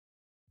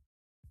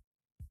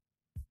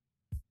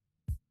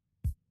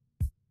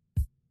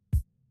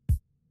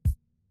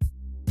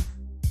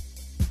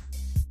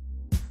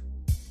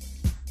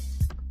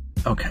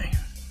Okay,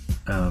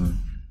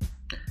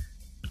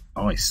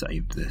 I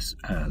saved this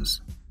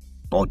as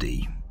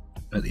body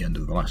at the end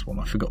of the last one.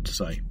 I forgot to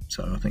say,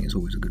 so I think it's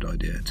always a good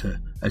idea to,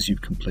 as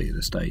you've completed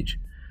a stage,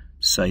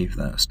 save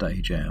that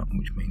stage out,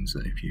 which means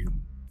that if you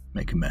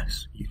make a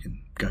mess, you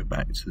can go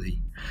back to the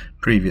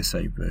previous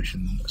save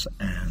versions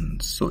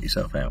and sort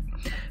yourself out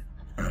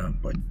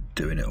by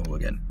doing it all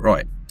again.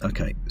 Right,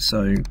 okay,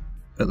 so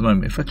at the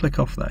moment, if I click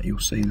off that, you'll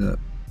see that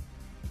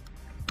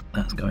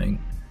that's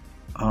going,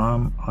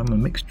 I'm a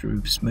mixture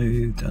of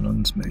smooth and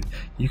unsmooth.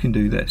 You can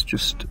do this,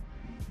 just,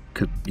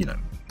 you know,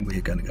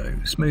 we're going to go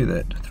smooth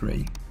it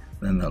 3,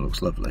 then that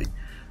looks lovely,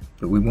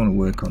 but we want to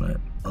work on it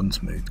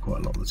unsmooth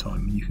quite a lot of the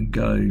time. You can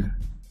go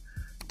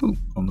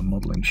on the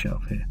modelling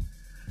shelf here,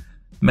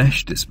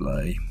 mesh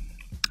display,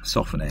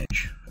 soften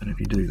edge, and if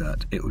you do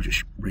that, it will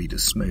just read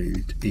as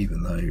smooth,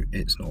 even though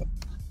it's not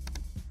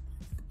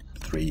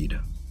 3'd,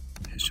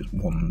 it's just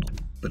 1,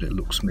 but it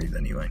looks smooth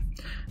anyway.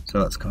 So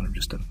that's kind of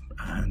just a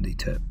handy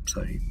tip,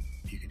 so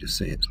you can just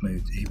see it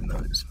smooth even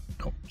though it's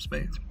not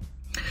smooth.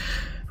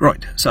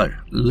 Right, so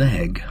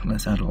leg,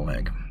 let's add a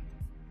leg.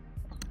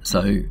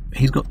 So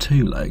he's got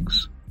 2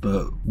 legs,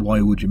 but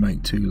why would you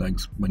make 2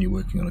 legs when you're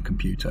working on a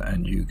computer?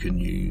 And you can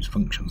use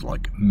functions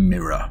like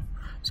mirror.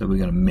 So we're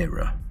going to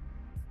mirror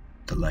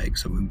the leg,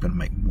 so we're going to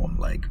make 1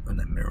 leg and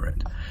then mirror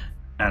it.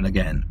 And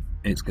again,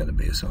 it's going to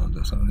be a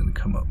cylinder, so I'm going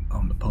to come up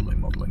on the poly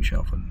modelling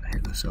shelf and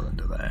hit the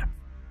cylinder there.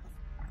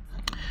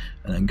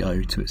 And then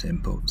go to its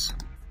inputs.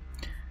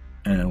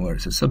 And where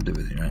it's a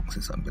subdivision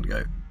axis, I'm going to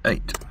go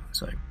 8.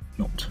 So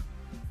not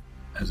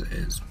as it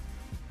is,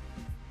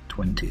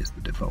 20 is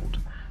the default.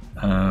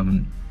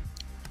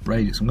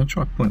 Radius, I'm going to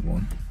try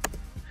 0.1.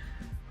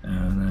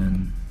 And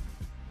then,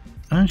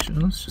 actually,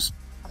 let's just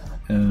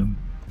come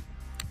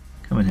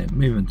in here,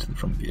 move into the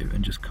front view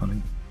and just kind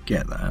of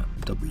get that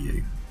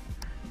W,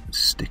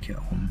 stick it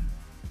on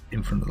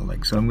in front of the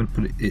leg. So I'm going to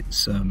put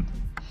it's the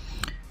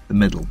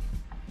middle,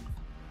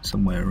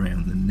 somewhere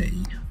around the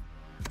knee.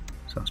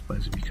 So I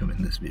suppose if you come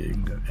in this view, you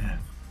can go F.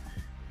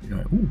 You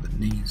go, oh, the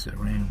knees are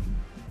around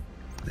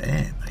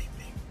there, maybe.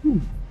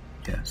 Ooh.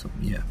 Yeah,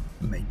 something. Yeah,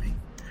 maybe.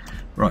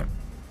 Right.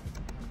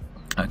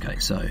 Okay,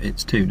 so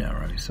it's too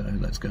narrow. So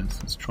let's go.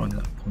 Let's try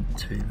that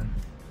 0.2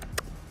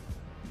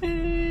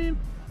 then.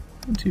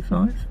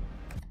 0.25.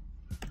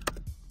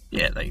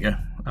 Yeah, there you go.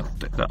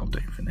 That'll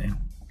do for now.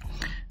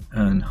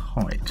 And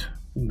height.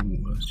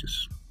 Ooh, let's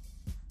just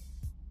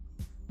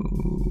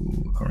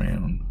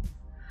around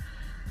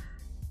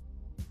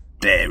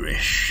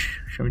there-ish.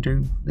 Shall we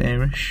do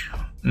there-ish?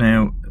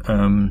 Now,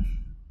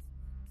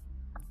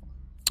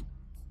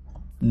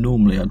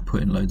 normally I'd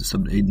put in loads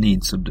of it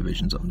needs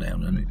subdivisions up and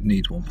down, and it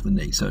needs one for the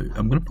knee. So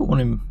I'm going to put one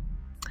in.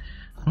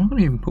 I'm not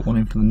going to even put one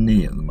in for the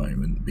knee at the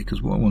moment,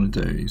 because what I want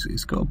to do is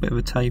it's got a bit of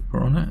a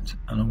taper on it,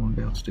 and I want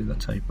to be able to do that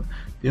taper.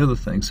 The other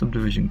thing,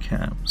 subdivision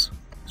caps,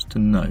 just to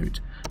note.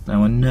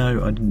 Now I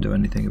know I didn't do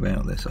anything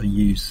about this. I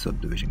used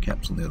subdivision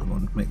caps on the other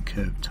one to make a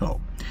curved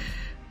top,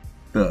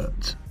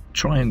 but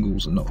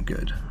triangles are not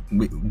good.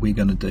 We're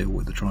going to deal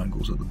with the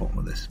triangles at the bottom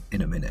of this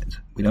in a minute.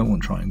 We don't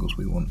want triangles,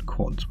 we want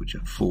quads, which are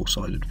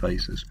 4-sided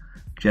faces.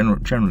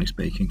 Generally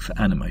speaking, for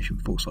animation,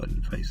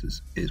 4-sided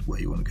faces is where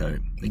you want to go.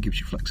 It gives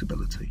you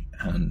flexibility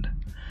and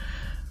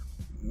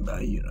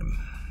you know,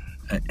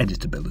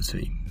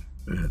 editability.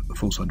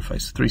 4-sided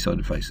faces,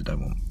 3-sided faces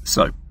don't want.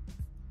 So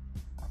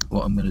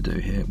what I'm going to do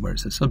here, where it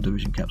says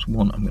subdivision caps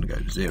 1, I'm going to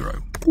go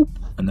 0,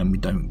 and then we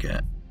don't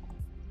get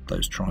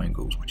those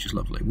triangles, which is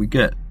lovely. We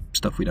get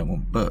stuff we don't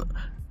want, but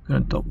I'm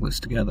going to dock this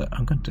together.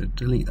 I'm going to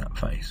delete that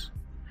face.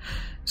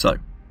 So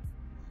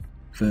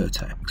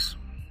vertex,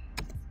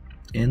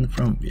 in the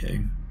front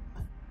view,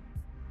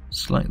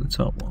 select the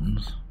top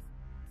ones,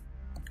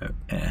 go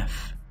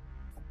F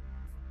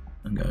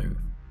and go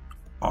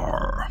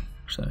R.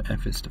 So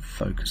F is to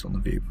focus on the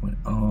viewpoint,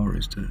 R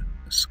is to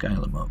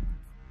scale them up,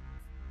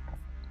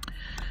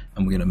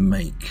 and we're going to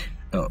make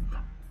up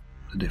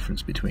the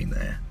difference between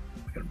there.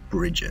 We're going to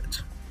bridge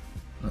it.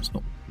 That's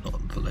not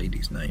the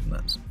lady's name,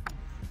 that's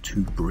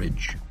to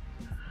bridge.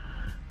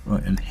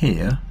 Right, and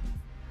here,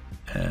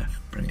 F,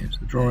 bring it into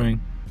the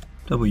drawing,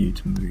 W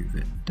to move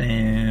it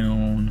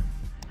down,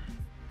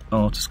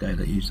 R to scale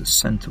it, use the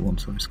center one,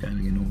 so we're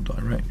scaling in all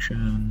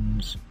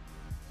directions,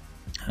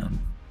 and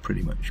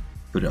pretty much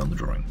put it on the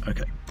drawing.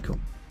 Okay, cool,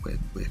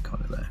 we're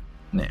kind of there.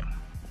 Now,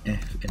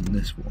 F in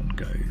this one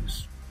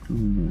goes,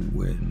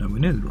 we're nowhere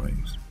near the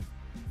drawings.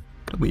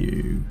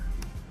 W,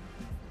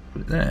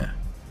 put it there,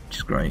 which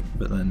is great,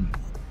 but then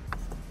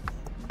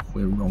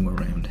we're wrong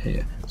around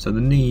here. So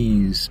the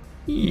knees,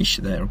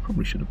 there, I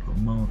probably should have put a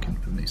mark in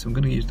for the knees. So I'm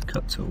going to use the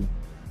cut tool,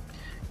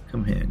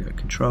 come here, go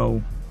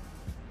control,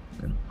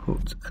 and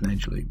put an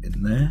edge loop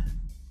in there,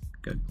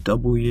 go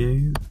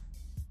W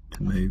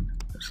to move,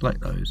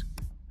 select those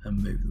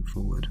and move them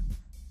forward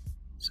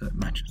so it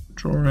matches the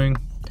drawing.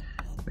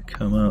 We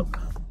come up,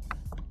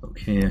 look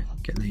here,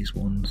 get these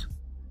ones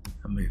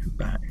and move them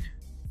back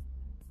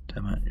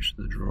to match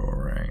the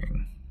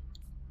drawing.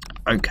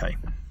 Okay,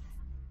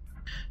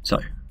 so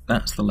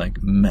that's the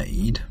leg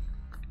made,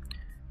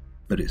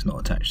 but it's not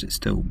attached, it's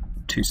still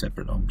two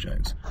separate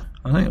objects.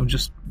 I think I'll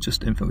just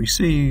info. You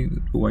see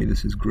the way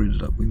this is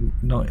gridded up.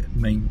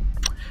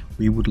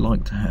 We would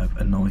like to have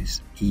a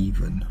nice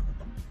even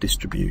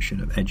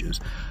distribution of edges,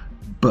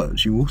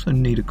 but you also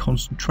need a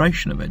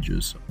concentration of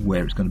edges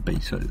where it's going to be.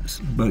 So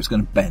where it's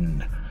going to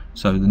bend.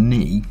 So the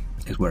knee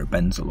is where it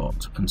bends a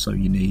lot, and so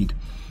you need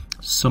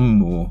some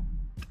more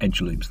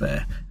edge loops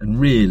there, and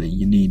really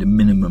you need a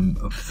minimum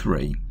of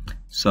 3.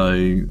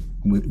 So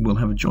we'll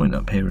have a joint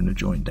up here and a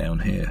joint down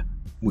here,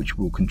 which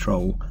will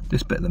control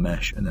this bit of the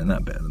mesh and then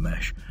that bit of the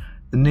mesh.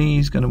 The knee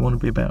is going to want to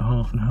be about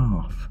half and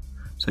half,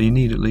 so you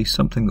need at least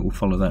something that will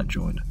follow that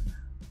joint,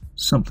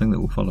 something that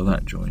will follow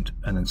that joint,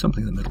 and then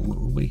something in the middle that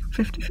will be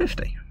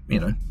 50-50, you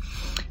know,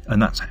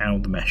 and that's how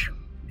the mesh,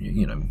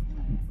 you know,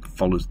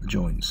 follows the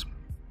joints.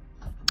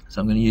 So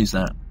I'm going to use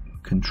that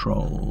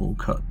control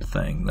cut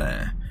thing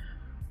there.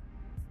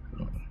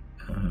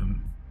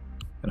 I'm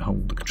going to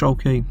hold the control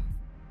key,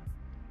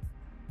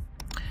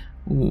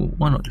 or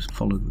why not just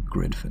follow the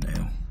grid for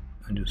now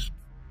and just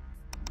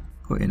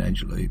put in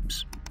edge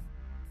loops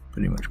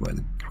pretty much where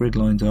the grid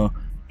lines are,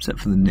 except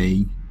for the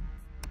knee.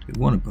 Do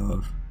one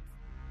above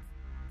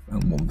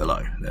and one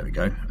below. There we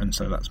go. And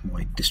so that's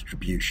my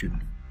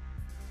distribution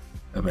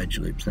of edge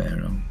loops there.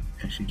 And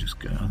I'll actually just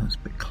go, oh, that's a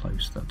bit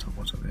close, that top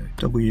one's up there.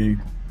 W,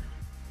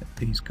 get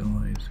these guys,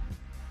 move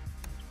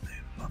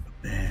them up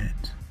a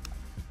bit.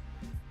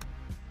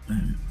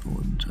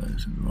 Forward and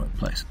toes in the right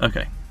place.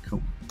 Okay,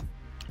 cool.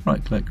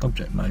 Right click,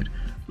 object mode.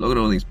 Look at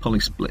all these poly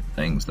split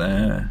things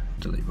there.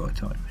 Delete by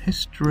type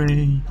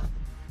history.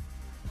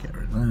 Get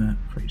rid of that.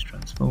 Freeze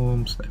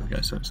transforms. There we go.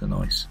 So it's a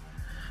nice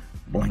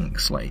blank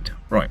slate.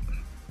 Right.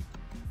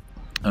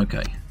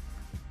 Okay.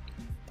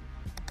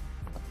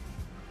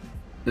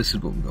 This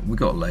is what we've got. We've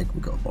got a leg,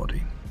 we've got a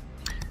body.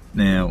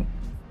 Now,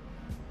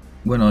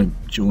 when I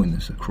join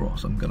this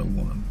across, I'm going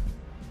to want to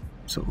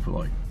sort of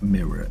like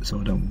mirror it, so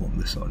I don't want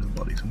this side of the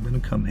body. So I'm going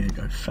to come here,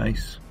 go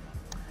face,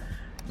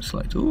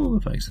 select all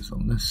the faces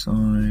on this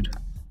side,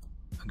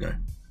 and go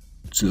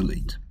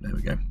delete. There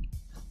we go.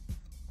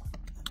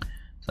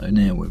 So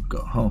now we've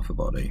got half a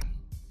body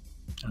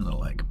and a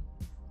leg.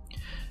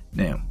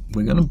 Now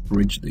we're going to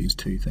bridge these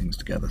two things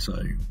together.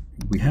 So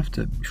we have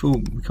to,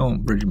 we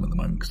can't bridge them at the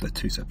moment because they're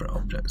two separate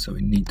objects. So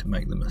we need to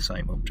make them the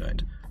same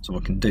object. So I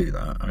can do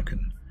that. I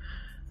can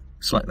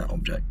select that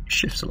object,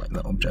 shift select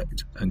that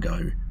object, and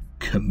go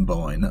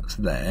combine. That's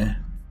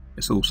there.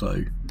 It's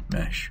also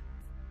mesh.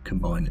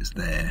 Combine, it's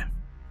there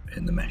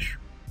in the mesh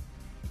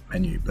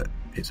menu, but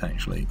it's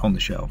actually on the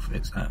shelf.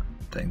 It's that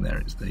thing there.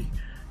 It's the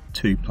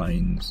two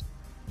planes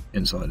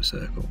inside a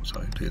circle.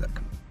 So do that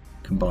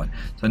combine.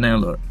 So now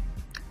look.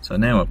 So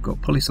now I've got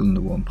polycylinder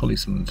 1,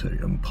 polycylinder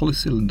 2, and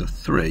polycylinder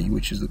 3,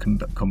 which is the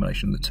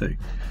combination of the two.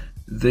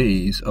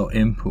 These are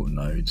input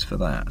nodes for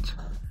that.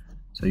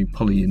 So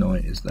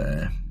polyunite is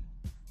there.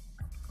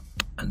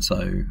 And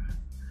so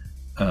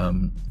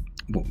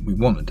what we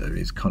want to do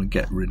is kind of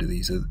get rid of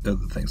these other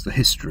things, the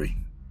history.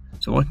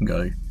 So I can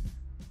go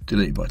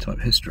delete by type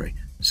history.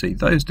 See,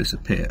 those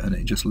disappear and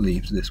it just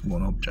leaves this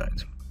one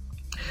object,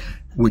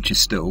 which is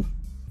still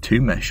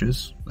two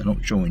meshes. They're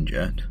not joined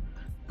yet,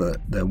 but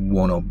they're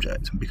one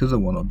object. And because they're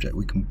one object,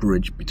 we can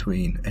bridge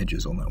between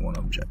edges on that one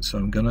object. So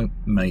I'm going to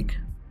make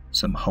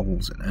some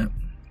holes in it.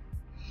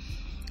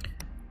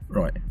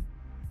 Right.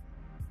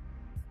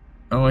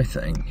 I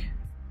think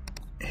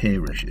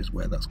here-ish is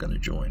where that's going to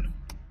join.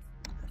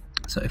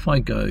 So if I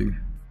go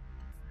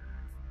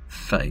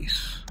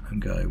face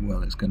and go,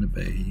 well, it's going to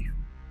be,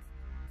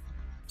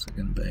 what's it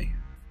going to be?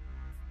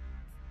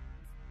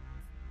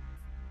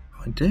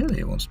 Ideally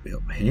it wants to be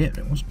up here,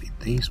 it wants to be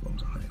these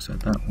ones, I think. So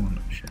that one,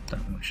 shift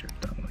that one,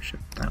 shift that one,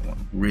 shift that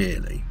one,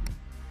 really.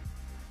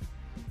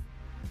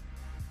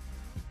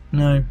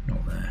 No,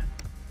 not there,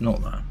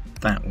 not that,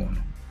 that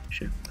one,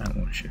 shift that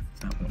one, shift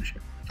that one,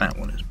 shift that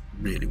one is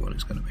really what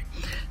it's going to be.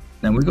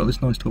 Now we've got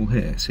this nice tool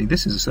here. See,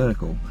 this is a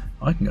circle.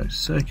 I can go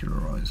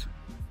circularize,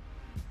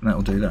 and that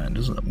will do that. It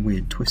does that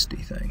weird twisty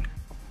thing,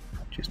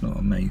 which is not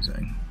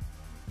amazing.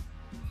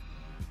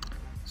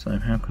 So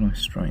how can I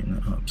straighten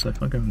that up? So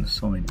if I go in the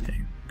side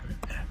view, go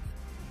F,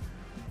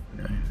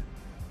 go.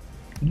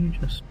 Can you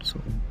just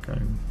sort of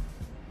go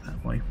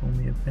that way for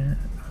me a bit?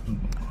 I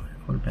don't know why.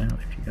 What about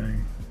if you go?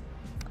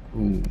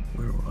 Oh,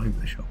 we're all over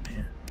the shop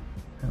here.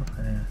 Out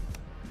there,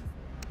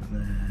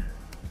 there.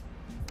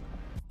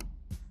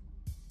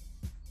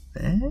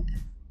 There?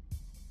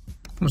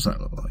 What does that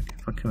look like?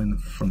 If I go in the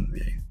front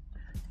view,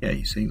 yeah,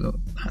 you see, look,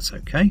 that's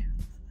okay.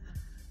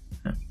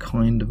 That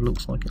kind of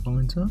looks like it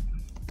lines up.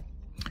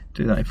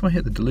 Do that. If I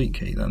hit the delete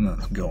key, then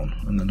that's gone,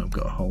 and then I've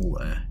got a hole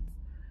there.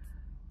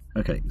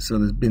 Okay, so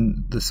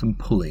there's some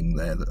pulling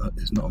there that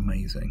is not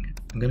amazing.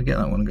 I'm going to get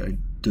that one and go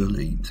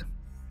delete,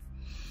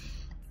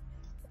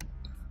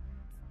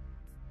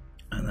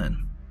 and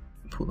then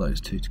put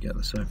those two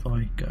together. So if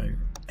I go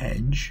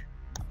edge,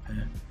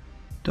 there,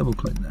 double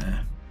click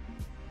there,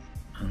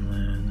 and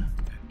then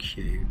go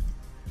Q,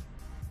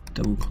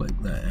 double click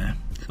there.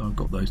 So I've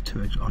got those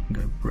two edges. I can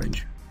go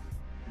bridge,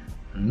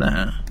 and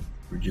that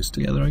bridges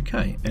together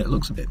okay. It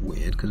looks a bit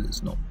weird because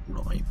it's not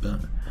right, but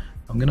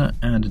I'm going to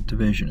add a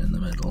division in the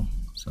middle.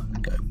 So I'm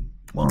going to go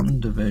 1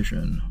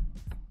 division,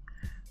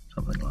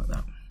 something like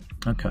that.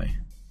 Okay,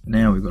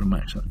 now we've got to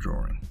match that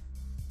drawing.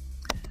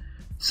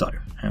 So,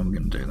 how are we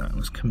going to do that?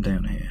 Let's come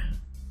down here.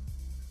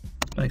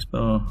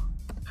 Spacebar,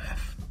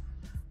 F.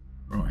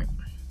 Right.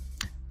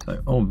 So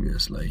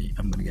obviously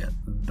I'm going to get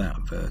that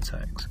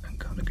vertex and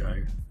kind of go,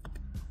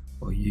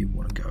 well, you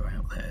want to go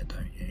out there,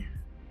 don't you?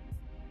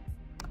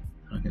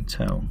 And I can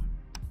tell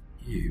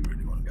you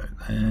really want to go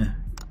there.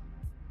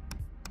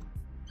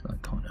 So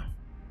that kind of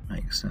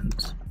makes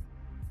sense.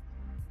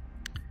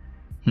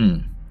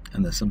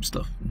 And there's some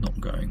stuff not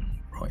going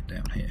right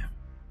down here.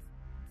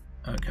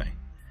 Okay.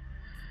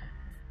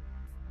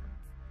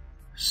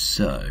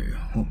 So,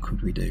 what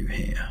could we do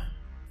here?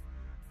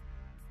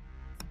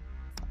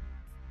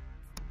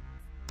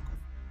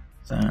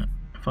 That,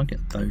 if I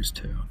get those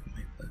two, I can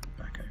move those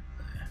back over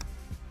there.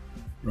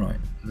 Right,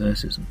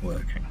 this isn't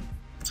working.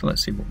 So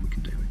let's see what we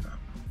can do with that.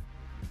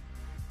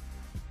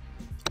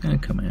 I'm going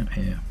to come out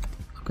here,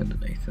 look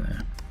underneath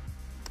there,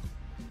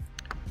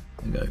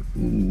 and go,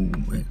 ooh,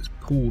 it's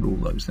pulled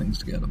all those things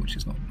together, which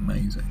is not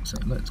amazing. So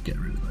let's get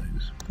rid of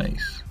those.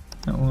 Face,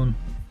 that one,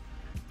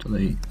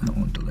 delete, that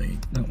one,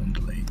 delete, that one,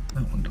 delete,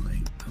 that one,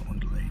 delete, that one,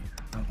 delete,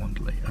 that one,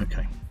 delete.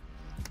 Okay.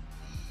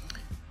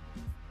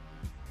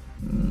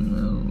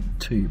 Not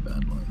too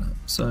bad like that.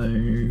 So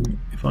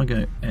if I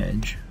go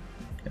edge,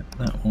 get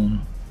that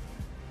one,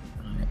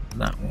 and I get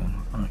that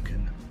one, I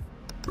can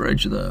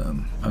bridge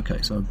them.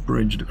 Okay, so I've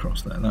bridged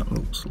across there. That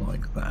looks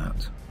like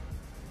that.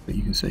 But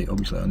you can see,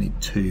 obviously, I need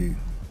 2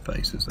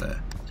 faces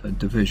there. So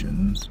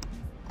divisions,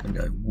 I'm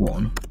going to go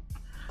 1.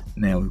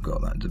 Now we've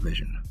got that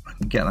division. I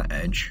can get that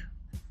edge.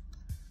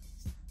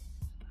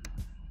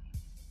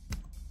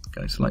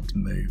 Go select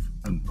move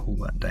and pull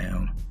that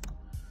down.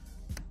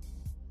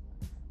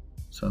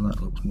 So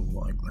that looks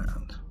more like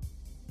that.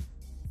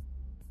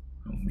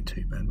 That won't be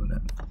too bad with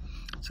it.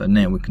 So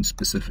now we can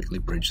specifically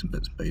bridge some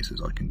bits and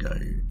pieces. I can go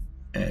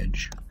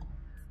edge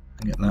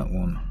and get that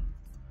one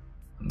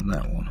and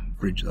that one,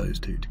 bridge those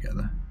 2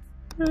 together.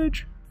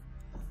 Bridge.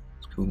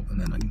 It's cool. And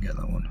then I can get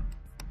that one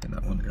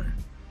to go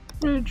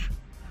bridge.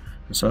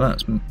 And so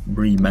that's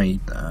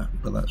remade that,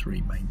 but that's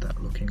remade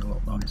that looking a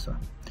lot nicer.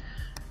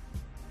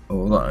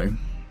 Although,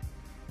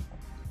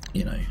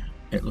 you know,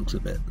 it looks a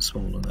bit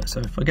smaller there. So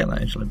if I get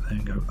that edge loop there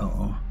and go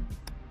R,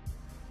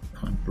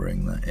 and I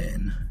bring that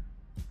in,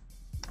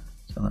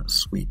 so that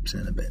sweeps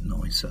in a bit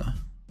nicer.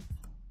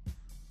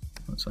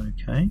 That's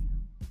okay.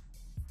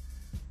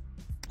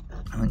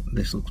 I think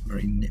this looks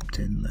very nipped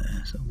in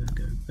there, so I'm going to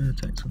go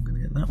vertex, I'm going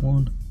to get that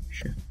one,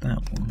 shift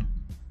that one,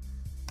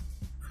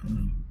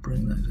 and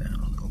bring those out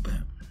a little bit.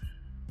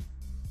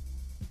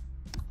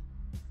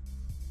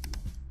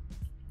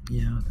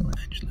 Yeah, I think that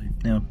edge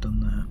loop, now I've done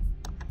that.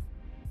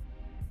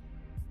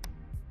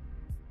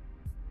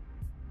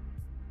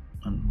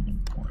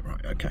 I'm quite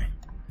right, okay.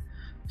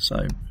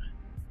 So,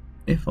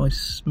 if I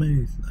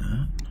smooth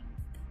that,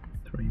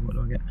 3, what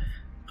do I get?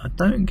 I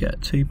don't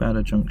get too bad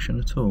a junction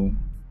at all.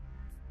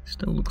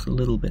 Still looks a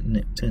little bit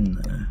nipped in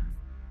there.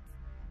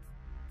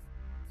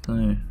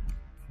 So,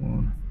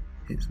 1,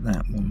 it's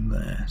that one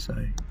there, so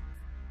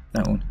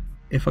that one.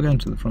 If I go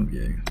into the front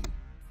view,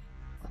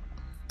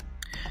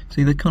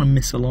 see they kind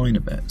of misalign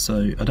a bit,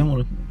 so I don't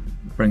want to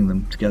bring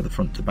them together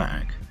front to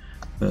back,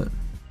 but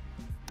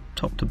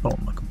top to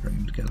bottom I can bring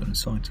them together, and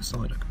side to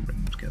side I can bring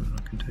them together, and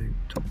I can do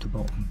top to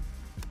bottom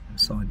and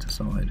side to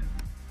side,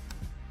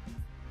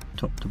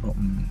 top to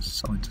bottom and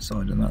side to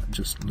side, and that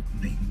just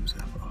neatens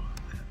it up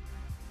a bit.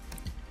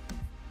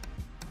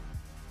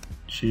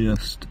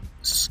 Just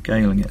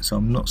scaling it, so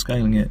I'm not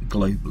scaling it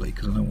globally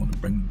because I don't want to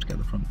bring them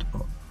together front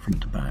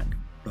to back,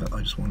 but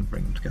I just want to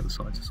bring them together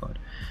side to side.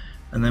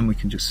 And then we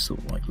can just sort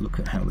of like look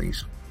at how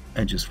these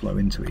edges flow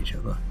into each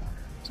other.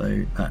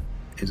 So that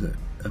is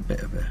a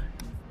bit of a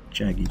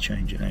jaggy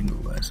change in angle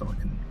there, so I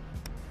can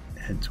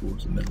head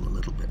towards the middle a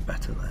little bit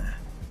better there.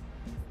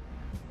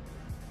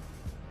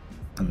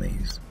 And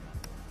these,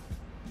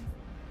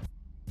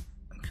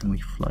 can we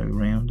flow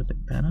around a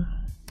bit better?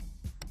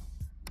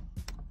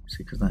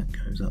 See, because that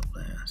goes up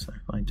there, so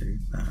if I do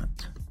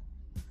that,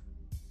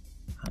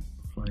 that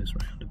flows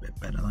around a bit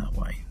better that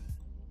way.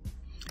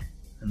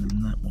 And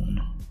then that one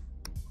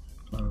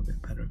flow a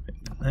bit better if it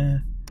went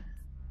there,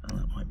 and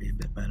that might be a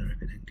bit better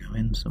if it didn't go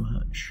in so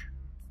much.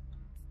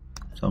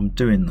 So I'm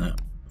doing that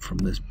from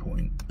this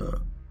point, but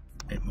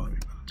it might be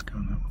better to go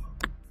and have a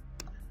look.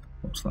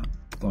 What's that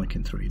like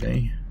in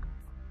 3D?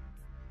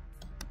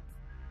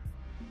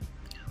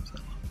 How's that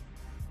look?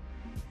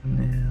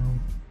 Now,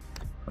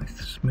 if I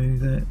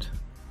smooth it,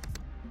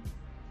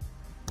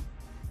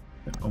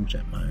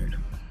 object mode.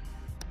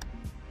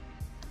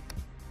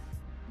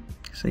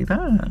 See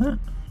that?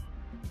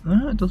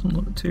 That doesn't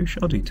look too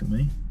shoddy to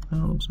me.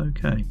 That looks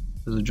okay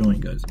as a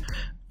joint goes.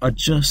 I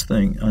just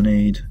think I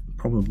need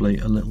probably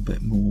a little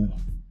bit more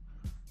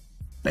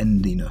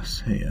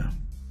bendiness here.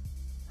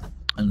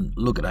 And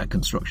look at that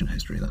construction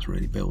history, that's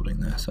really building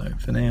there. So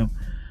for now,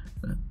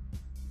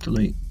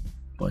 delete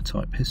by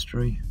type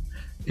history.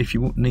 If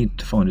you need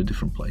to find a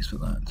different place for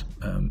that,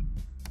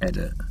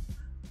 edit,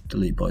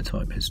 delete by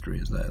type history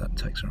is there, that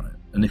takes it right.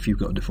 And if you've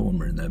got a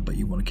deformer in there but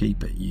you want to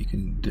keep it, you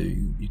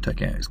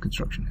take out its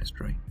construction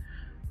history,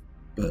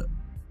 but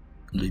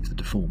leave the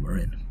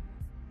deformer in.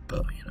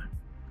 But you know,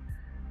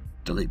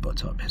 delete by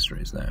type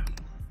history is there.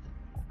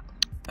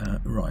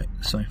 Right,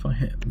 so if I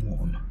hit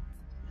 1,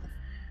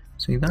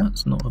 see,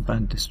 that's not a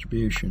bad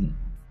distribution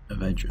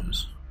of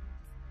edges.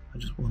 I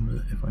just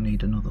wonder if I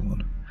need another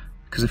one,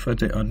 because if I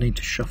do, I need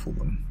to shuffle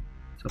them.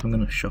 So if I'm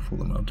going to shuffle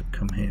them, I'll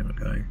come here and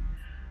go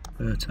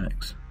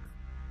vertex,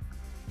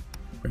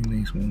 bring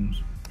these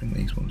ones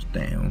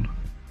down,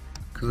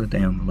 because they're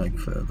down the leg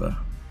further.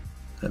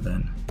 They're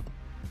then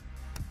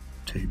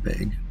too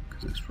big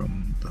because it's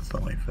from the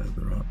thigh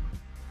further up.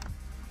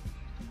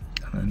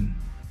 And then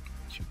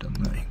once you've done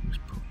that, you can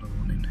just put another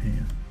one in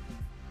here,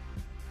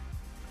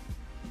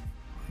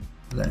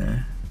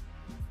 there.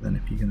 Then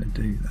if you're going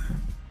to do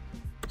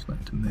that,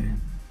 select to move.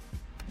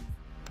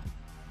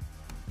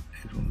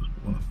 These ones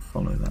want to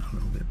follow that a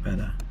little bit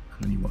better, and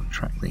then you want to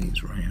track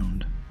these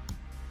round.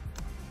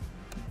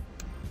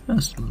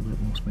 That's a little bit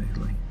more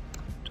smoothly.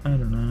 I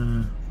don't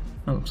know.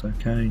 That looks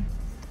okay.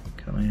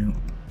 Come out,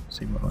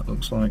 see what that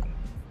looks like.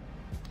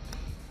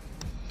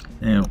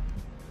 Now,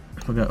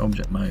 if I go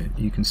object mode,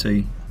 you can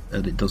see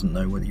that it doesn't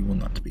know whether you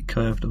want that to be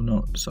curved or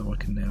not. So I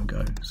can now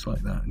go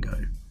select that and go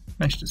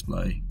mesh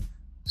display,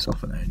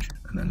 soften edge,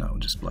 and then that will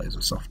display as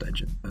a soft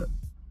edge at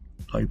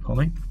low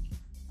poly,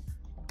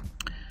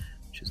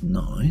 which is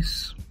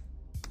nice.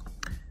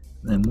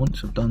 Then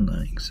once I've done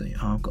that, you can see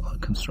I've got a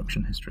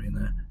construction history in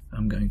there.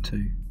 I'm going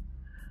to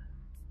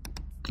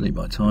delete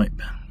by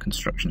type,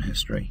 construction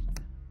history,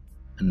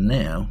 and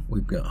now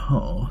we've got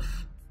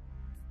half.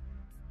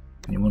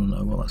 And you want to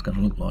know what that's going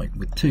to look like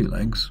with 2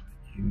 legs,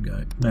 you can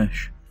go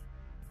mesh,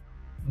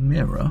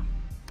 mirror,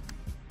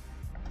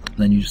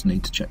 then you just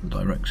need to check the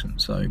direction.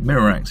 So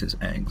mirror axis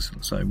X,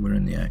 so we're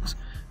in the X,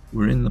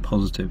 we're in the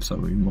positive, so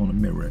we want to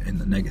mirror it in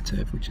the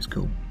negative, which is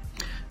cool.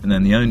 And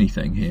then the only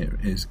thing here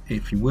is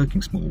if you're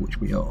working small, which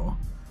we are,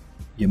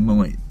 you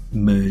might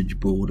merge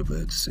border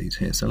vertices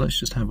here. So let's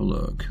just have a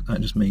look.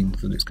 That just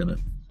means that it's going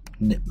to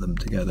nip them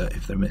together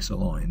if they're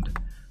misaligned.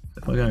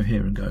 If I go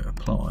here and go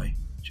apply,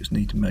 just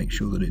need to make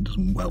sure that it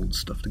doesn't weld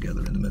stuff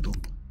together in the middle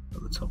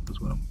at the top as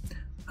well.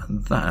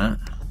 And that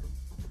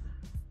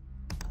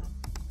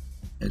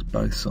is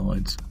both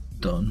sides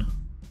done.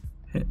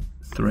 Hit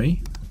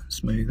 3,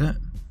 smooth it,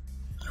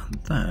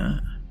 and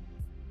that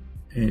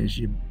is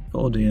your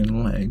body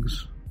and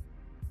legs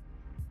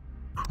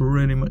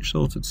pretty much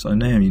sorted. So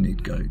now you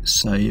need to go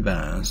save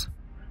as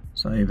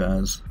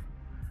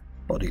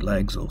body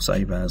legs, or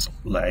save as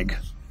leg,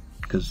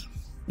 because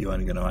you're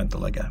only going to add the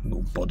leg out,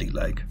 or body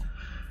leg,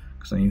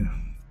 because then you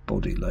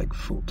body leg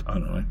foot, I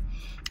don't know,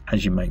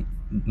 as you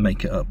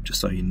make it up, just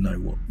so you know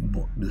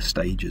what the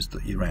stages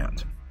that you're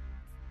at.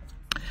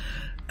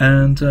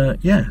 And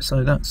yeah,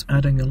 so that's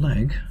adding a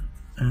leg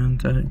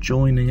and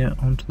joining it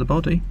onto the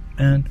body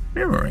and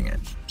mirroring it.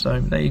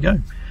 So there you go,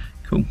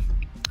 cool.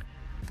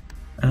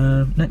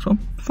 Next one,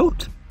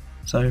 foot.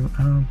 So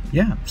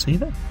yeah, see you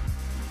there.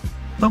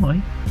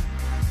 Bye.